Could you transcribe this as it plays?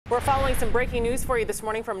We're following some breaking news for you this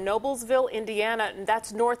morning from Noblesville, Indiana, and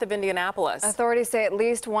that's north of Indianapolis. Authorities say at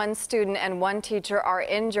least one student and one teacher are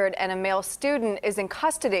injured, and a male student is in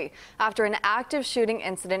custody after an active shooting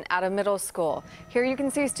incident at a middle school. Here you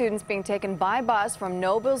can see students being taken by bus from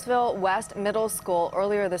Noblesville West Middle School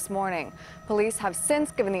earlier this morning. Police have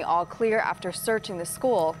since given the all clear after searching the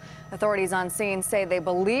school. Authorities on scene say they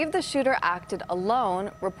believe the shooter acted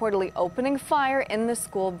alone, reportedly opening fire in the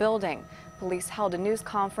school building. Police held a news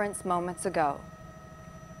conference moments ago.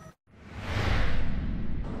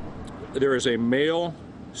 There is a male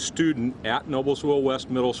student at Noblesville West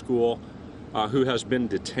Middle School who has been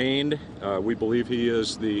detained. We believe he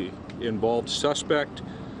is the involved suspect.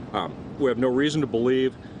 We have no reason to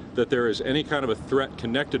believe that there is any kind of a threat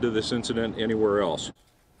connected to this incident anywhere else.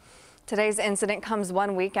 Today's incident comes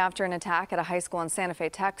 1 week after an attack at a high school in Santa Fe,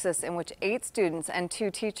 Texas, in which 8 students and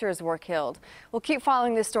 2 teachers were killed. We'll keep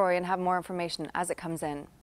following this story and have more information as it comes in.